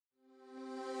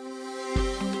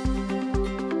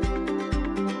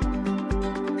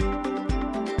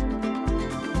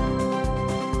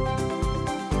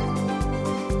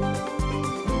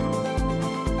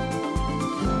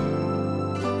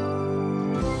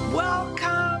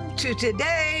to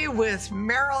Today with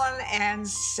Marilyn and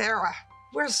Sarah.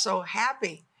 We're so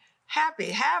happy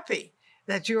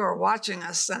that you are watching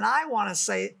us. And I want to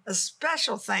say a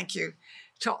special thank you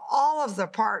to all of the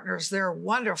partners. They're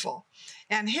wonderful.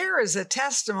 And here is a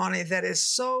testimony that is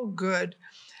so good,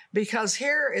 because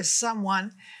here is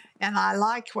someone, and I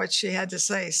like what she had to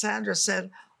say. Sandra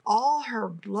said, all her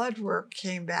blood work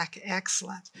came back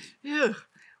excellent. Phew.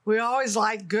 We always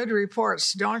like good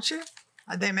reports, don't you?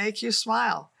 They make you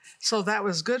smile. So that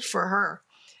was good for her.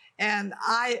 And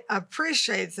I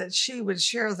appreciate that she would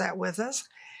share that with us.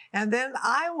 And then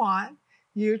I want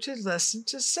you to listen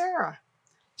to Sarah.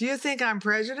 Do you think I'm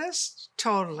prejudiced?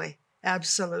 Totally.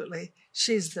 Absolutely.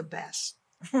 She's the best.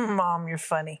 Mom, you're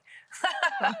funny.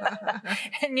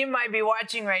 And you might be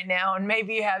watching right now, and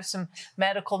maybe you have some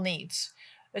medical needs.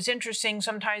 It's interesting.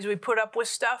 Sometimes we put up with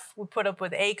stuff. We put up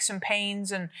with aches and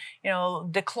pains and,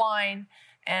 decline.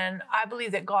 And I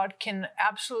believe that God can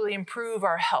absolutely improve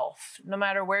our health, no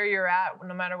matter where you're at,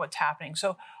 no matter what's happening.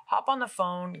 So hop on the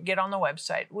phone, get on the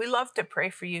website. We love to pray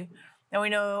for you. And we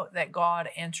know that God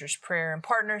answers prayer. And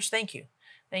partners, thank you.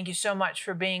 Thank you so much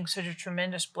for being such a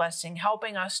tremendous blessing,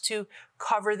 helping us to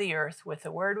cover the earth with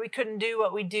the word. We couldn't do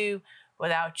what we do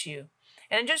without you.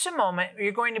 And in just a moment,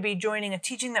 you're going to be joining a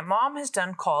teaching that Mom has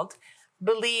done called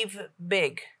Believe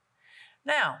Big.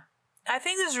 Now, I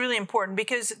think this is really important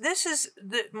because this is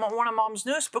one of Mom's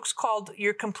newest books called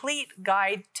Your Complete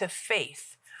Guide to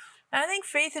Faith. And I think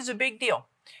faith is a big deal.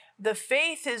 The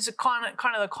faith is kind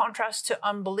of the contrast to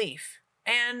unbelief.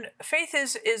 And faith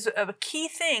is a key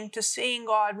thing to seeing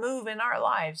God move in our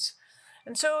lives.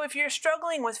 And so if you're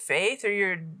struggling with faith or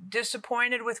you're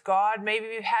disappointed with God, maybe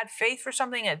you've had faith for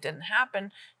something that didn't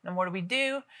happen, then what do we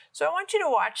do? So I want you to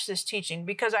watch this teaching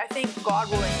because I think God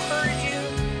will encourage you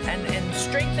and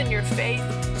strengthen your faith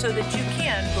so that you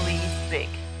can believe big.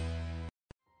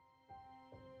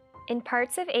 In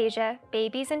parts of Asia,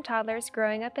 babies and toddlers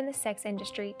growing up in the sex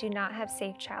industry do not have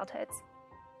safe childhoods.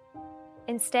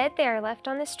 Instead, they are left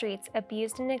on the streets,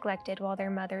 abused and neglected while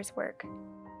their mothers work.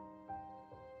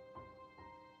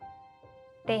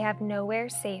 They have nowhere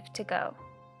safe to go.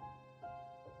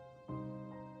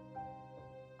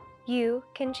 You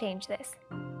can change this.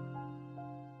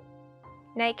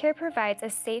 Night Care provides a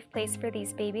safe place for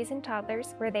these babies and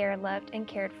toddlers where they are loved and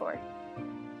cared for.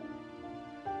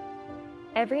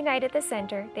 Every night at the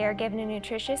center, they are given a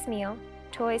nutritious meal,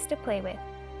 toys to play with,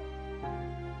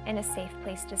 and a safe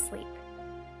place to sleep.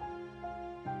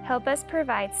 Help us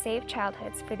provide safe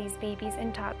childhoods for these babies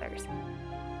and toddlers.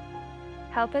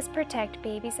 Help us protect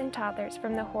babies and toddlers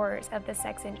from the horrors of the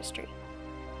sex industry.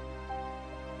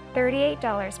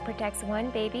 $38 protects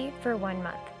one baby for 1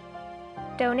 month.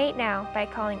 Donate now by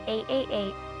calling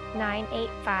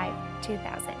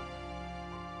 888-985-2000.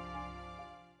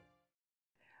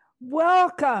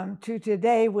 Welcome to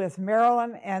Today with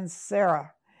Marilyn and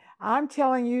Sarah. I'm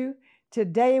telling you,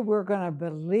 today we're going to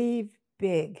believe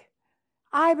big.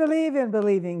 I believe in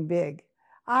believing big.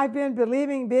 I've been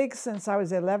believing big since I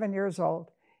was 11 years old,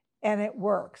 and it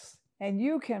works. And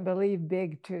you can believe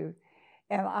big too.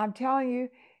 And I'm telling you,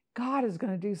 God is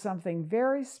going to do something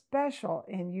very special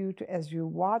in you as you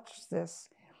watch this.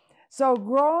 So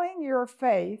growing your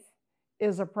faith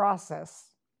is a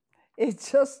process. It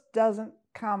just doesn't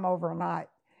come overnight.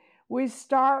 We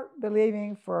start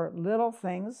believing for little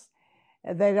things.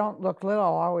 They don't look little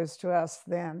always to us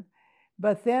then,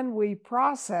 but then we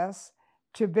process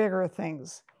to bigger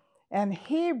things. And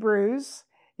Hebrews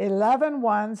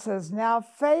 11:1 says, now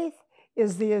faith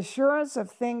is the assurance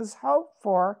of things hoped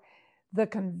for, the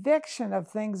conviction of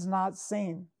things not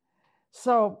seen.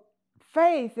 So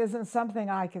faith isn't something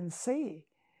I can see.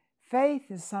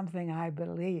 Faith is something I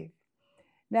believe.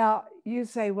 Now, you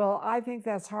say, well, I think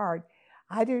that's hard.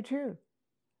 I do too,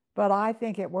 but I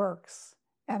think it works.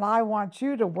 And I want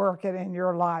you to work it in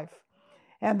your life.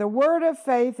 And the word of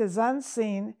faith is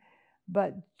unseen,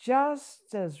 but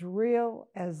just as real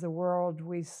as the world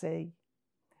we see.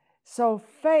 So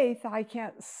faith, I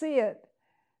can't see it,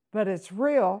 but it's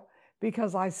real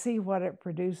because I see what it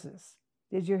produces.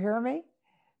 Did you hear me?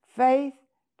 Faith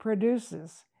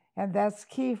produces, and that's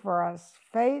key for us.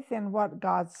 Faith in what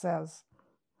God says.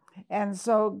 And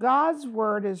so God's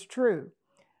word is true.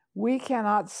 We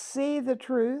cannot see the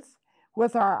truth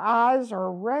with our eyes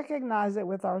or recognize it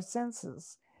with our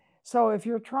senses. So if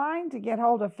you're trying to get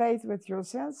hold of faith with your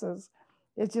senses,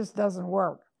 it just doesn't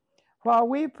work. While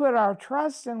we put our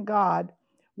trust in God,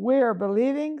 we're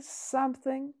believing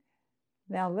something,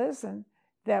 now listen,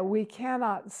 that we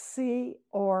cannot see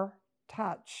or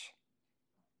touch.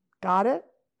 Got it?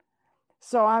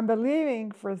 So I'm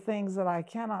believing for things that I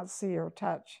cannot see or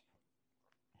touch.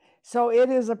 So it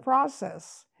is a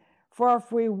process. For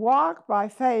if we walk by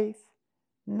faith,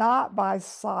 not by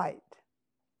sight.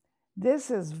 This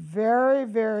is very,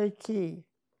 very key.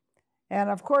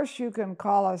 And of course, you can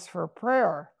call us for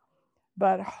prayer,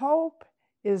 but hope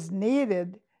is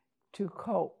needed to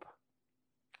cope.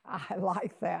 I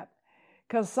like that,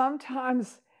 because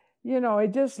sometimes,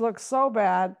 it just looks so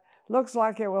bad, looks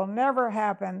like it will never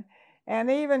happen, and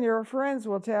even your friends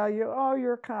will tell you, oh,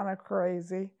 you're kind of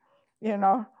crazy,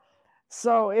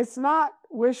 So it's not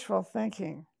wishful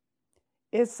thinking.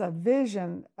 It's a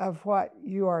vision of what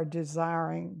you are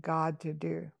desiring God to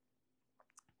do.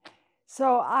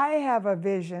 So I have a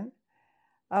vision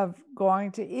of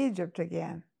going to Egypt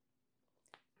again.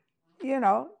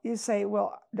 You say,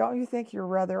 well, don't you think you're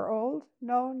rather old?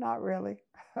 No, not really.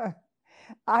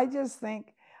 I just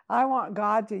think I want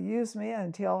God to use me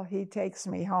until he takes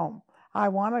me home. I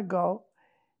want to go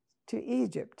to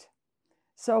Egypt.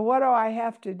 So what do I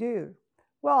have to do?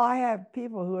 Well, I have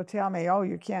people who will tell me, oh,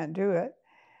 you can't do it.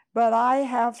 But I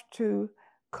have to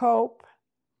cope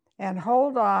and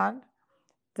hold on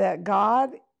that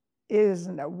God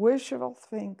isn't a wishful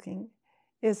thinking.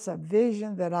 It's a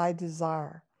vision that I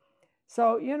desire.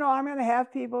 So, I'm going to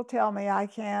have people tell me I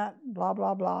can't, blah,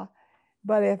 blah, blah.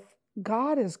 But if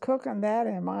God is cooking that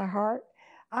in my heart,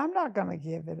 I'm not going to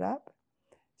give it up.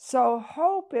 So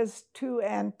hope is to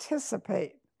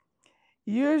anticipate,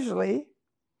 usually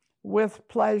with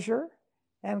pleasure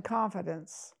and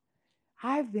confidence.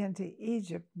 I've been to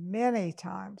Egypt many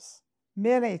times.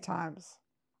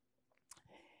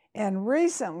 And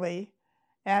recently,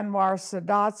 Anwar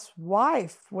Sadat's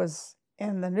wife was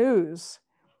in the news,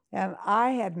 and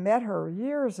I had met her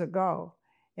years ago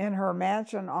in her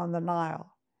mansion on the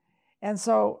Nile. And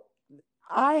so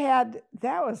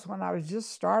that was when I was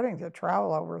just starting to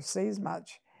travel overseas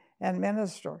much and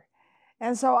minister.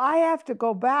 And so I have to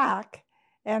go back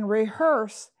and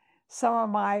rehearse some of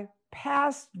my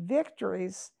past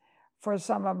victories for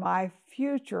some of my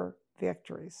future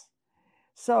victories.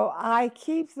 So I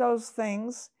keep those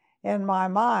things in my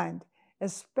mind,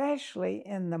 especially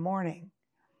in the morning,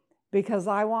 because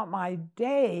I want my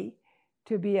day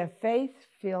to be a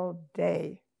faith-filled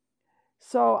day.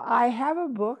 So I have a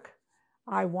book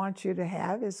I want you to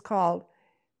have. It's called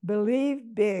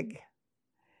Believe Big.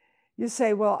 You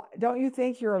say, well, don't you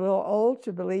think you're a little old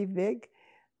to believe big?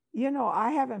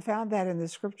 I haven't found that in the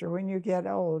scripture. When you get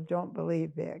old, don't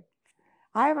believe big.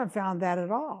 I haven't found that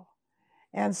at all.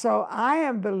 And so I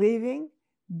am believing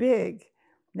big.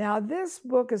 Now, this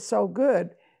book is so good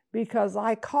because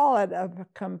I call it a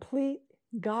complete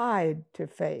guide to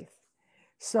faith.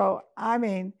 So,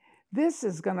 this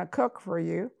is going to cook for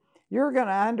you. You're going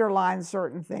to underline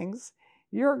certain things.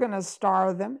 You're going to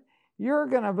star them. You're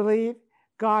going to believe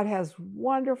God has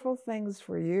wonderful things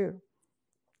for you.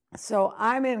 So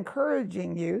I'm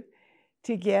encouraging you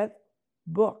to get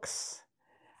books.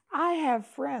 I have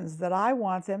friends that I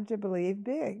want them to believe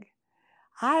big.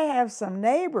 I have some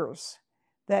neighbors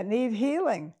that need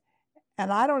healing,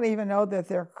 and I don't even know that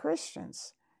they're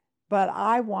Christians, but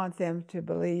I want them to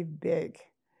believe big.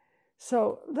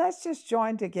 So let's just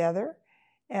join together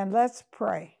and let's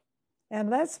pray. And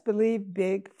let's believe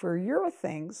big for your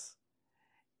things.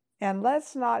 And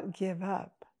let's not give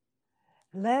up.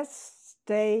 Let's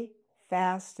stay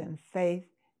fast in faith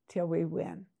till we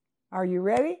win. Are you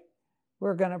ready?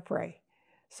 We're going to pray.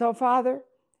 So, Father,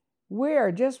 we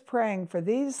are just praying for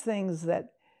these things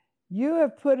that you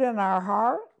have put in our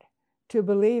heart to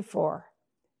believe for.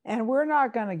 And we're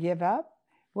not going to give up.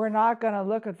 We're not going to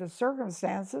look at the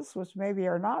circumstances, which maybe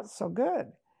are not so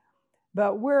good.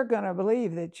 But we're going to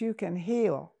believe that you can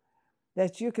heal,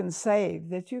 that you can save,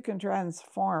 that you can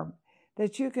transform,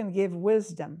 that you can give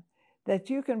wisdom, that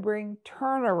you can bring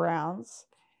turnarounds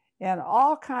in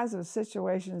all kinds of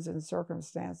situations and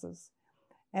circumstances.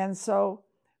 And so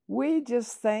we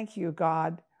just thank you,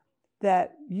 God,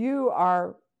 that you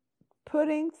are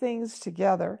putting things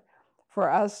together for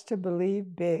us to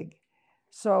believe big.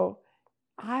 So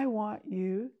I want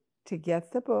you to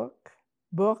get the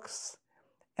books,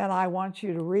 and I want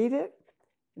you to read it.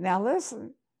 Now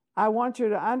listen, I want you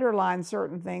to underline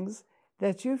certain things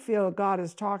that you feel God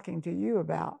is talking to you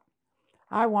about.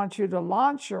 I want you to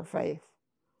launch your faith.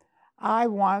 I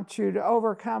want you to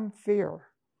overcome fear.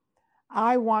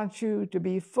 I want you to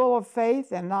be full of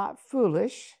faith and not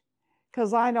foolish,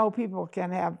 because I know people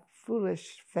can have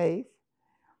foolish faith,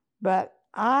 but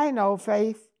I know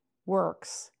faith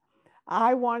works.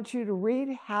 I want you to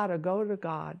read How to Go to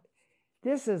God.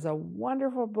 This is a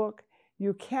wonderful book.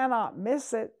 You cannot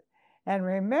miss it. And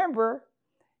remember,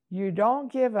 you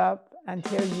don't give up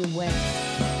until you win.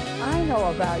 I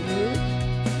know about you.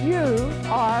 You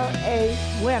are a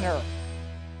winner.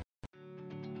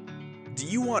 Do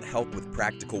you want help with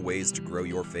practical ways to grow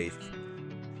your faith?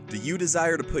 Do you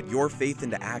desire to put your faith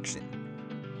into action?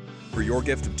 For your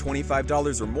gift of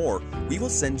 $25 or more, we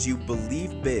will send you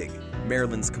Believe Big,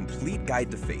 Marilyn's complete guide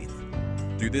to faith.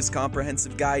 Through this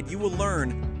comprehensive guide, you will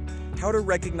learn how to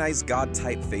recognize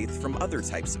God-type faith from other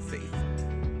types of faith,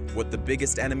 what the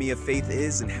biggest enemy of faith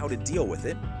is and how to deal with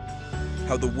it,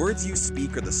 how the words you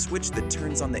speak are the switch that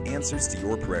turns on the answers to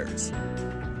your prayers,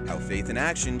 how faith in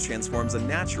action transforms a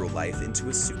natural life into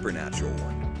a supernatural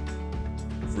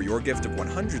one. For your gift of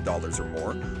 $100 or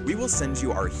more, we will send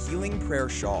you our Healing Prayer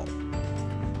Shawl.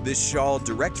 This shawl,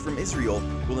 direct from Israel,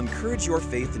 will encourage your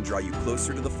faith and draw you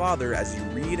closer to the Father as you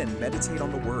read and meditate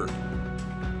on the Word.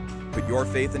 Put your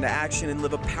faith into action and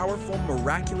live a powerful,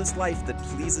 miraculous life that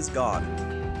pleases God.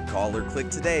 Call or click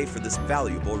today for this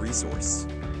valuable resource.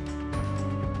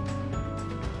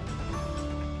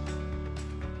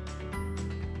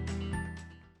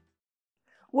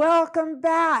 Welcome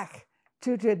back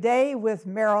to Today with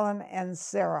Marilyn and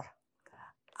Sarah.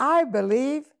 I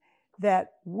believe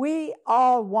that we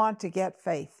all want to get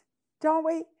faith, don't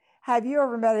we? Have you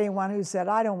ever met anyone who said,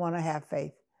 I don't want to have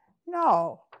faith?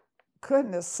 No,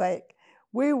 goodness sake,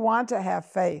 we want to have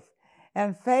faith.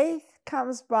 And faith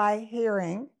comes by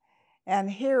hearing,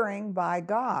 and hearing by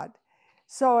God.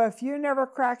 So if you never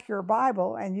crack your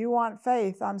Bible and you want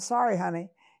faith, I'm sorry, honey,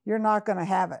 you're not going to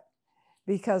have it,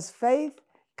 because faith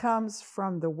comes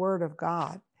from the Word of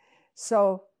God.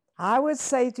 So I would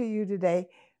say to you today,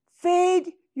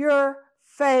 feed your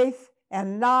faith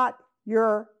and not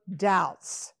your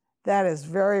doubts. That is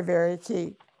very, very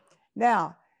key.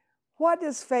 Now, what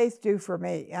does faith do for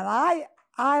me? And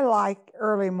I like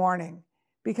early morning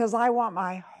because I want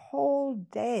my whole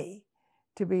day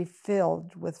to be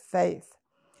filled with faith.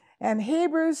 And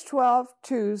Hebrews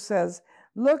 12:2 says,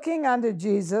 looking unto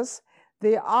Jesus,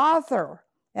 the author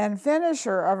and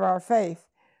finisher of our faith,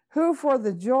 who for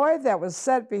the joy that was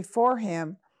set before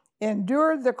him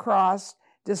endured the cross,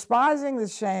 despising the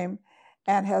shame,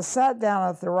 and has sat down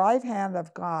at the right hand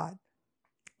of God.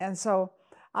 And so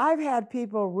I've had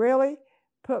people really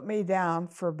put me down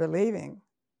for believing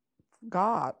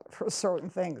God for certain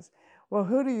things. Well,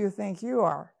 who do you think you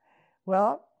are?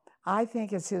 Well, I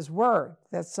think it's His Word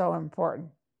that's so important.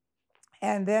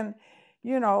 And then,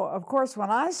 of course, when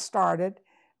I started,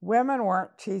 women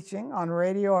weren't teaching on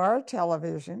radio or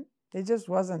television. It just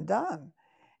wasn't done.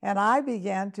 And I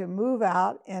began to move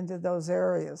out into those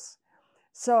areas.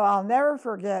 So I'll never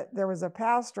forget, there was a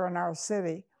pastor in our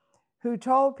city who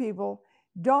told people,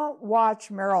 don't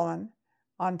watch Marilyn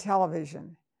on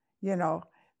television.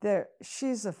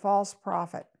 She's a false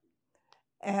prophet.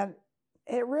 And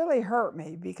it really hurt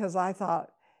me because I thought,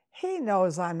 he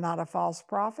knows I'm not a false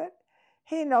prophet.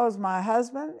 He knows my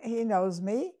husband. He knows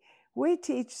me. We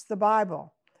teach the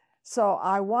Bible. So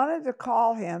I wanted to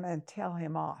call him and tell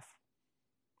him off.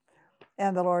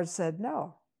 And the Lord said,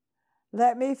 no,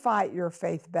 let me fight your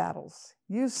faith battles.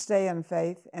 You stay in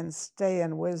faith and stay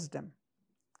in wisdom.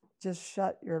 Just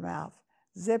shut your mouth,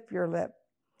 zip your lip.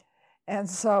 And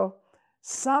so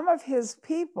some of his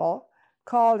people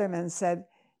called him and said,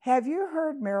 have you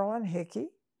heard Marilyn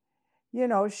Hickey?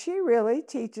 She really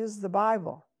teaches the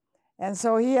Bible. And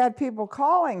so he had people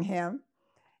calling him.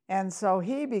 And so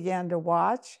he began to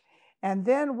watch. And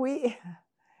then we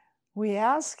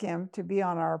asked him to be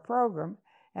on our program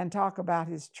and talk about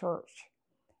his church.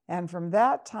 And from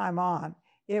that time on,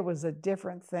 it was a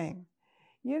different thing.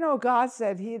 God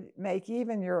said He'd make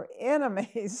even your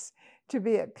enemies to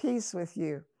be at peace with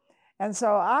you. And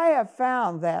so I have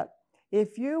found that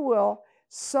if you will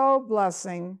sow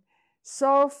blessing,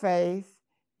 sow faith,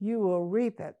 you will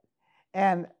reap it.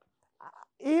 And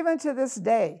even to this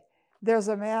day, there's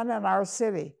a man in our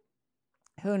city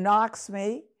who knocks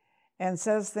me and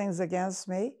says things against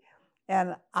me,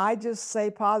 and I just say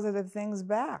positive things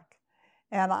back.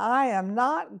 And I am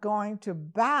not going to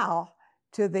bow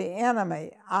to the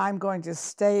enemy. I'm going to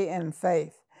stay in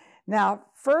faith. Now,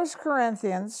 1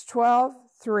 Corinthians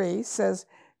 12:3 says,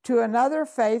 to another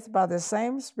faith by the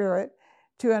same Spirit,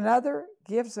 to another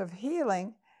gifts of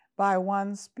healing by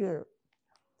one Spirit.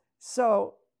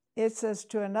 So it says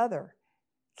to another.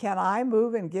 Can I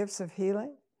move in gifts of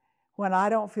healing when I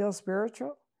don't feel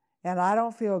spiritual and I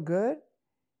don't feel good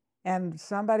and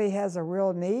somebody has a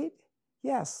real need?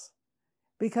 Yes,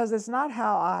 because it's not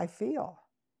how I feel.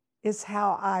 It's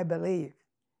how I believe.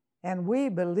 And we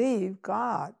believe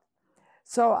God.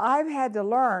 So I've had to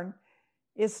learn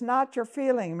it's not your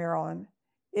feeling, Marilyn.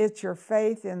 It's your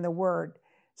faith in the Word.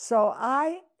 So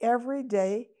I, every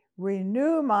day,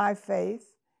 renew my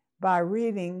faith by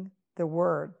reading the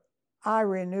Word. I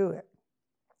renew it.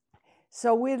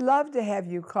 So we'd love to have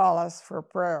you call us for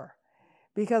prayer.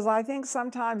 because I think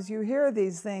sometimes you hear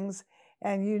these things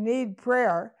and you need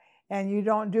prayer and you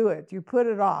don't do it. You put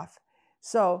it off.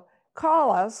 So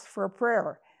call us for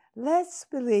prayer. Let's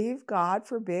believe God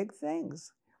for big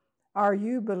things. Are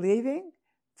you believing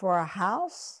for a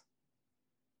house?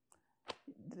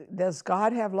 Does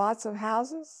God have lots of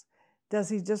houses? Does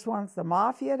he just want the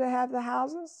mafia to have the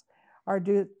houses? Or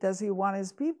does he want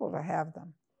his people to have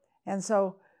them? And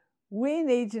so we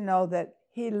need to know that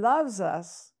he loves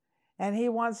us and he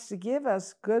wants to give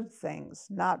us good things,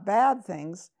 not bad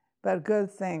things, but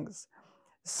good things.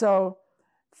 So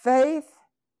faith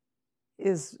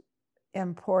is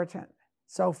important.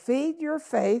 So feed your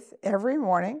faith every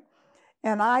morning.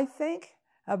 And I think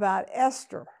about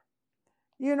Esther.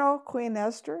 You know Queen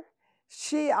Esther?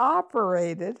 She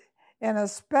operated in a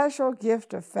special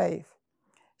gift of faith.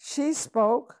 She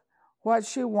spoke what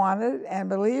she wanted and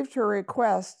believed her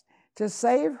request to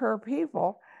save her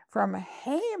people from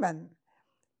Haman.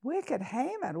 Wicked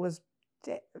Haman was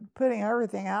putting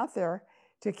everything out there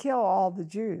to kill all the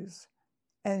Jews.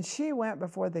 And she went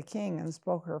before the king and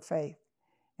spoke her faith.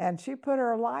 And she put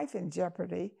her life in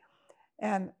jeopardy.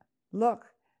 And look,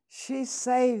 she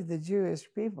saved the Jewish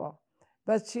people.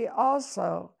 But she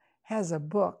also has a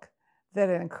book that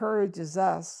encourages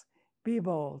us, be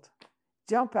bold,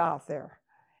 jump out there,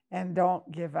 and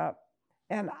don't give up.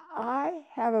 And I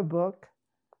have a book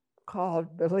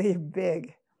called Believe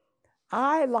Big.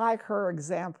 I like her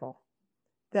example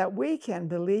that we can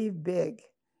believe big.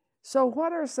 So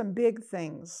what are some big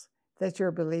things that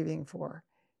you're believing for?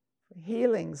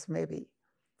 Healings, maybe.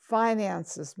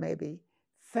 Finances, maybe.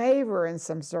 Favor in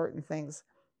some certain things.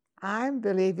 I'm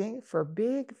believing for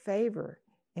big favor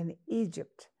in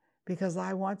Egypt because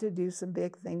I want to do some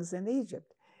big things in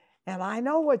Egypt. And I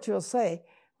know what you'll say,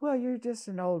 well, you're just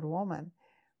an old woman.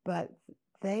 But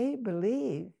they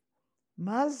believe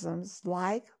Muslims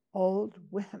like old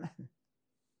women.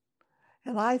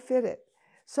 And I fit it.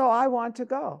 So I want to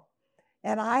go.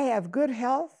 And I have good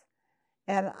health.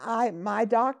 And my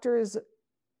doctor is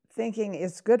thinking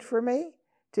it's good for me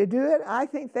to do it. I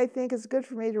think they think it's good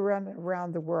for me to run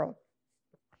around the world.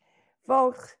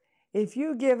 Folks, if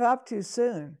you give up too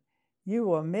soon, you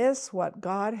will miss what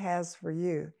God has for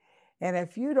you. And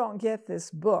if you don't get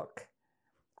this book,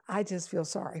 I just feel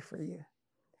sorry for you.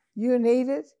 You need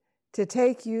it to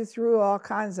take you through all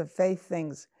kinds of faith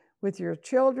things with your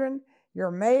children,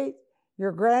 your mate,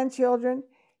 your grandchildren.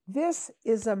 This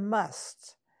is a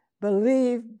must.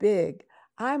 Believe big.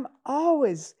 I'm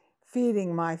always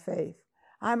feeding my faith.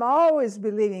 I'm always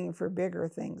believing for bigger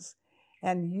things.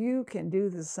 And you can do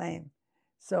the same.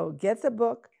 So get the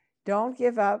book, don't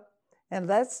give up, and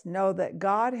let's know that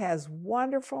God has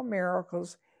wonderful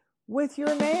miracles with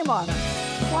your name on them.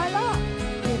 Why not?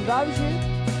 He loves you.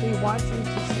 He wants you to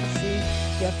succeed.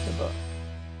 Get the book.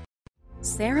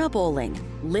 Sarah Bowling,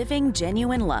 Living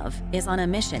Genuine Love, is on a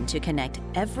mission to connect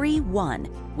everyone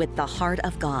with the heart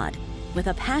of God. With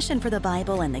a passion for the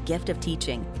Bible and the gift of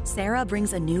teaching, Sarah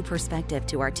brings a new perspective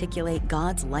to articulate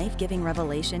God's life-giving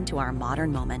revelation to our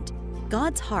modern moment.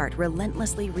 God's heart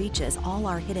relentlessly reaches all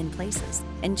our hidden places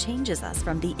and changes us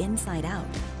from the inside out.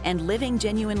 And Living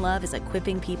Genuine Love is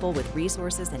equipping people with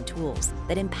resources and tools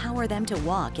that empower them to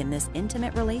walk in this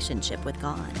intimate relationship with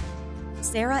God.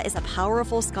 Sarah is a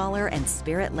powerful scholar and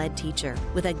spirit-led teacher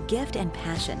with a gift and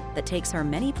passion that takes her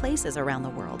many places around the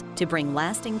world to bring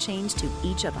lasting change to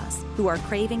each of us who are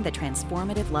craving the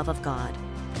transformative love of God.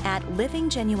 At Living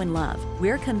Genuine Love,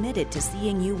 we're committed to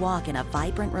seeing you walk in a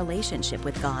vibrant relationship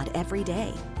with God every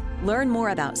day. Learn more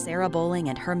about Sarah Bowling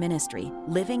and her ministry,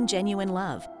 Living Genuine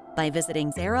Love, by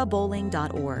visiting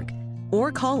sarahbowling.org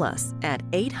or call us at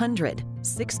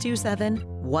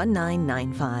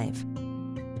 800-627-1995.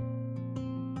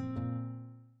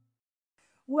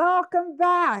 Welcome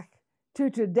back to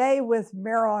Today with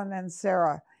Marilyn and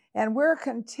Sarah. And we're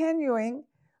continuing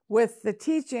with the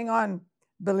teaching on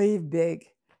Believe Big.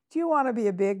 Do you want to be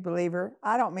a big believer?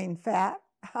 I don't mean fat.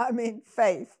 I mean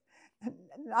faith.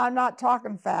 I'm not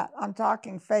talking fat. I'm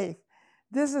talking faith.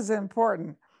 This is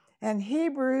important. And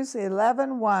Hebrews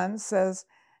 11:1 says,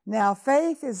 now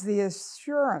faith is the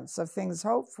assurance of things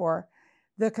hoped for,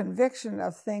 the conviction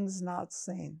of things not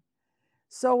seen.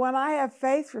 So when I have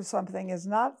faith for something, it's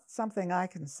not something I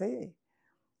can see.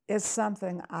 It's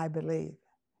something I believe.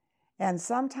 And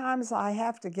sometimes I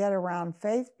have to get around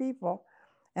faith people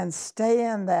and stay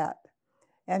in that.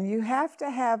 And you have to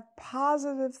have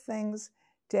positive things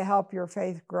to help your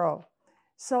faith grow.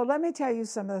 So let me tell you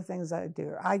some of the things I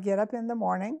do. I get up in the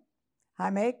morning, I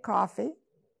make coffee,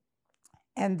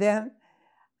 and then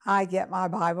I get my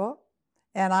Bible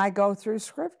and I go through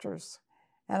scriptures.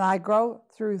 And I go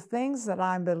through things that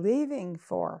I'm believing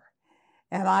for.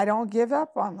 and I don't give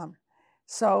up on them.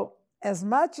 So as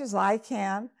much as I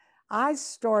can, I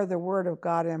store the Word of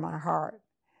God in my heart.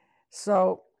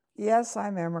 So yes, I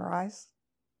memorize.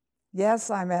 Yes,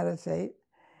 I meditate.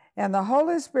 And the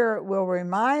Holy Spirit will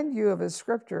remind you of a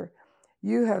scripture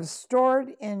you have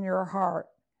stored in your heart.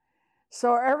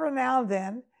 So every now and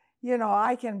then,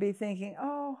 I can be thinking,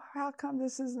 oh, how come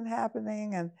this isn't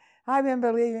happening? And I've been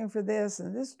believing for this,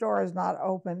 and this door is not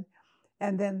open.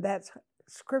 And then that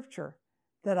scripture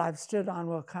that I've stood on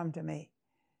will come to me.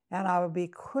 And I will be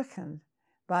quickened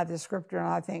by the scripture. And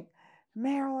I think,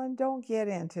 Marilyn, don't get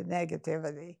into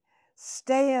negativity.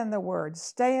 Stay in the Word.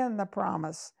 Stay in the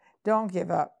promise. Don't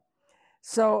give up.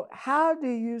 So how do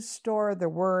you store the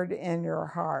Word in your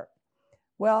heart?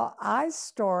 Well, I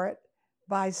store it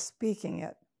by speaking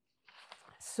it.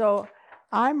 So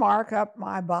I mark up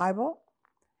my Bible,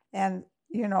 and,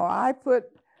 I put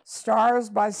stars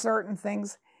by certain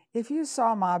things. If you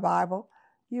saw my Bible,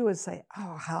 you would say,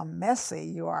 oh, how messy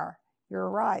you are. You're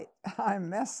right, I'm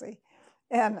messy.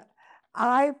 And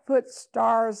I put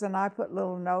stars and I put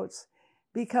little notes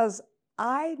because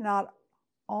I not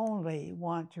only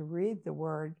want to read the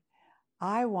Word,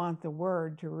 I want the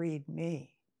Word to read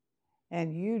me.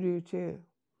 And you do too.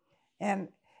 And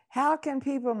how can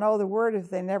people know the Word if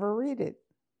they never read it?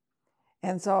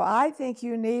 And so I think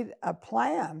you need a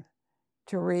plan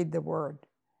to read the Word.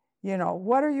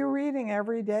 What are you reading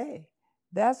every day?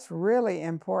 That's really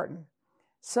important.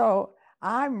 So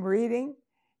I'm reading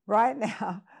right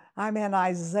now. I'm in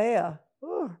Isaiah.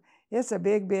 Ooh, it's a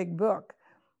big, big book.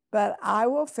 But I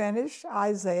will finish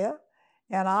Isaiah,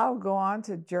 and I'll go on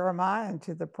to Jeremiah and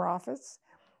to the prophets.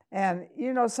 And,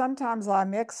 sometimes I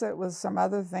mix it with some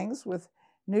other things, with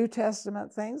New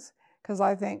Testament things, because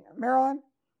I think, Marilyn,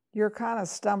 you're kind of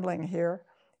stumbling here,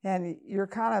 and you're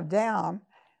kind of down.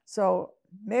 So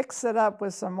mix it up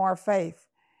with some more faith.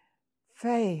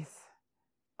 Faith.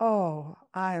 Oh,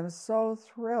 I am so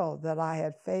thrilled that I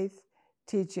had faith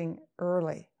teaching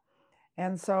early.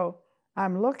 And so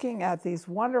I'm looking at these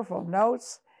wonderful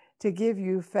notes to give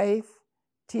you faith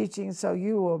teaching so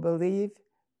you will believe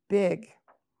big.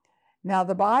 Now,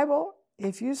 the Bible,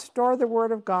 if you store the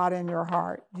Word of God in your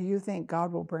heart, do you think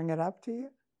God will bring it up to you?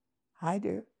 I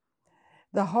do.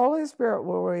 The Holy Spirit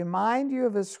will remind you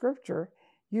of a scripture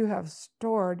you have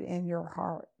stored in your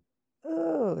heart.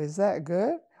 Oh, is that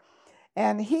good?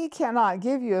 And He cannot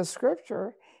give you a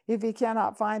scripture if He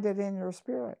cannot find it in your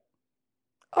spirit.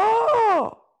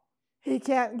 Oh, He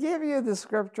can't give you the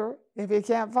scripture if He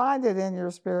can't find it in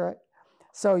your spirit.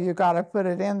 So you got to put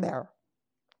it in there.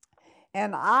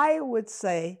 And I would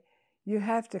say you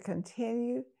have to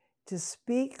continue to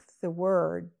speak the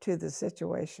word to the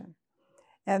situation.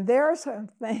 And there are some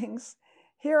things,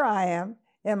 here I am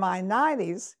in my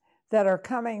 90s, that are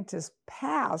coming to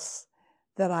pass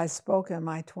that I spoke in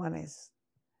my 20s.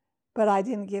 But I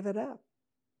didn't give it up.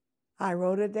 I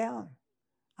wrote it down.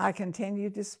 I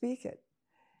continued to speak it.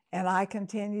 And I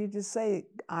continued to say,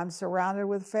 I'm surrounded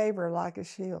with favor like a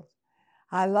shield.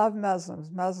 I love Muslims.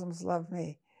 Muslims love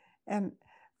me. And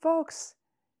folks,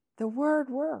 the word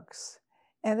works.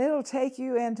 And it'll take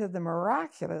you into the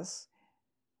miraculous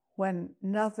when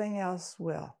nothing else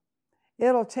will.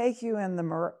 It'll take you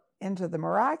into the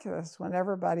miraculous when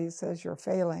everybody says you're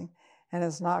failing and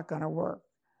it's not going to work.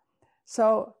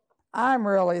 So I'm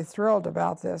really thrilled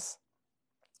about this.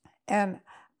 And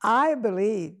I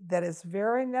believe that it's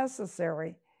very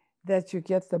necessary that you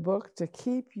get the book to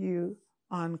keep you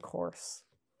on course,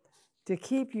 to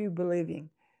keep you believing.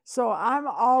 So I'm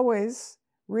always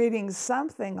reading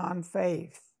something on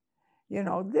faith.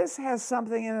 This has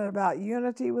something in it about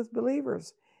unity with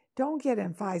believers. Don't get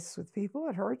in fights with people.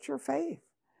 It hurts your faith.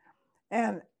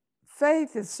 And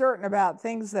faith is certain about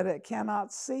things that it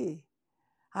cannot see.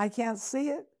 I can't see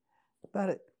it,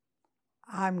 but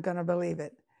I'm going to believe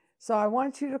it. So I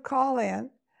want you to call in.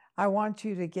 I want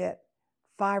you to get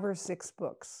 5 or 6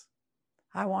 books.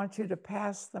 I want you to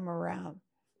pass them around.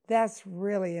 That's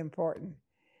really important.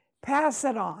 Pass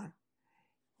it on.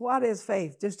 What is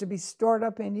faith? Just to be stored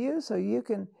up in you so you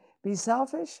can be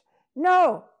selfish?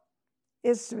 No,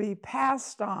 it's to be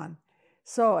passed on.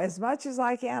 So as much as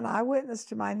I can, I witness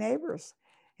to my neighbors.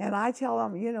 And I tell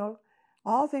them,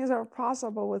 all things are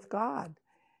possible with God.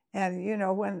 And,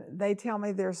 when they tell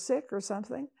me they're sick or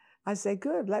something, I say,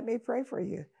 good, let me pray for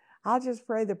you. I'll just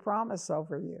pray the promise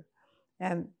over you.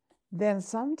 And then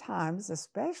sometimes,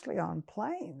 especially on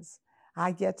planes,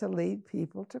 I get to lead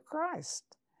people to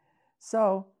Christ.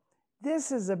 So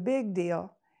this is a big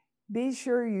deal. Be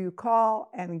sure you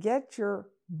call and get your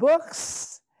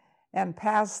books and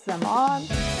pass them on.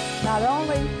 Not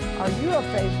only are you a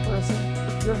faith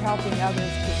person, you're helping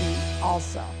others to be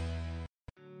also.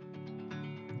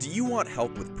 you want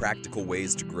help with practical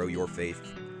ways to grow your faith?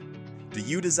 Do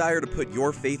you desire to put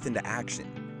your faith into action?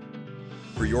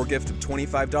 For your gift of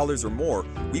 $25 or more,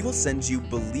 we will send you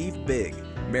Believe Big,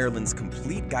 Marilyn's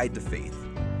complete guide to faith.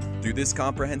 Through this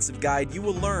comprehensive guide, you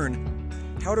will learn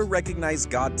how to recognize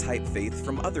God-type faith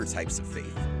from other types of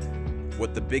faith,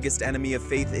 what the biggest enemy of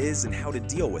faith is and how to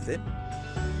deal with it,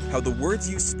 how the words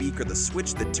you speak are the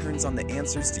switch that turns on the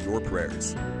answers to your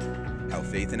prayers, how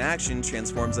faith in action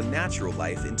transforms a natural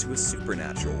life into a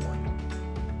supernatural one.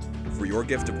 For your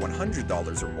gift of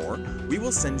 $100 or more, we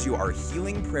will send you our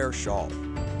Healing Prayer Shawl.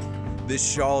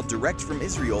 This shawl, direct from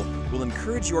Israel, will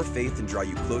encourage your faith and draw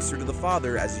you closer to the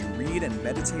Father as you read and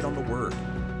meditate on the Word.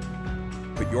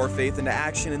 Put your faith into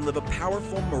action and live a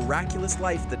powerful, miraculous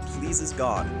life that pleases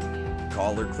God.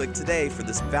 Call or click today for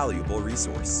this valuable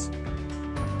resource.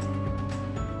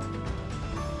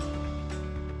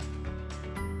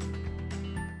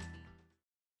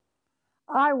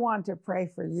 I want to pray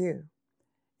for you,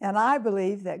 and I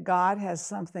believe that God has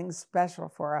something special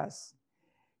for us.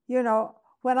 You know,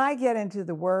 when I get into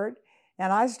the Word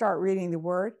and I start reading the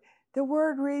Word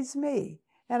reads me,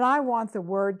 and I want the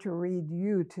Word to read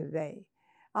you today.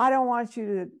 I don't want you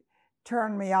to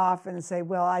turn me off and say,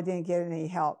 well, I didn't get any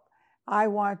help. I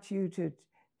want you to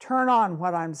turn on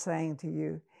what I'm saying to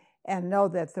you and know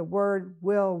that the Word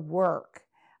will work.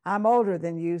 I'm older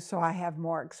than you, so I have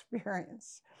more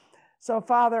experience. So,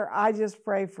 Father, I just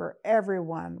pray for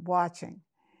everyone watching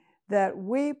that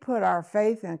we put our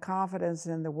faith and confidence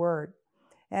in the Word,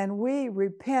 and we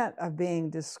repent of being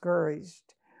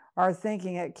discouraged or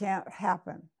thinking it can't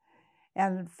happen.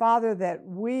 And, Father, that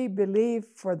we believe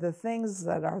for the things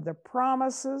that are the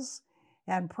promises,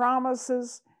 and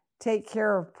promises take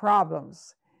care of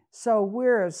problems. So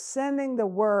we're sending the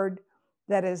Word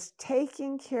that is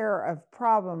taking care of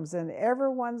problems in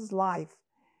everyone's life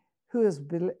who is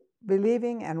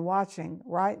believing and watching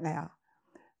right now.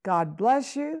 God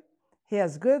bless you. He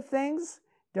has good things.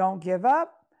 Don't give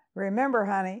up. Remember,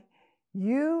 honey,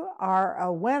 you are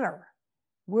a winner.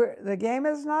 The game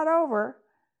is not over.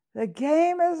 The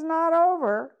game is not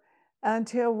over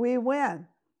until we win.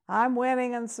 I'm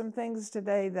winning in some things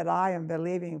today that I am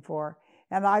believing for,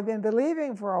 and I've been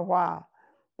believing for a while,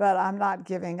 but I'm not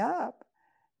giving up.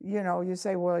 You know, you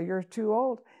say, well, you're too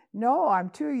old. No, I'm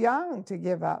too young to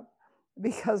give up,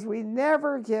 because we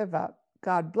never give up.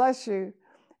 God bless you.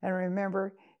 And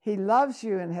remember, He loves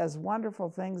you and has wonderful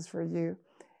things for you.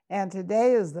 And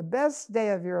today is the best day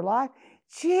of your life.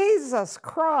 Jesus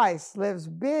Christ lives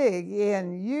big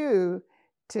in you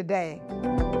today.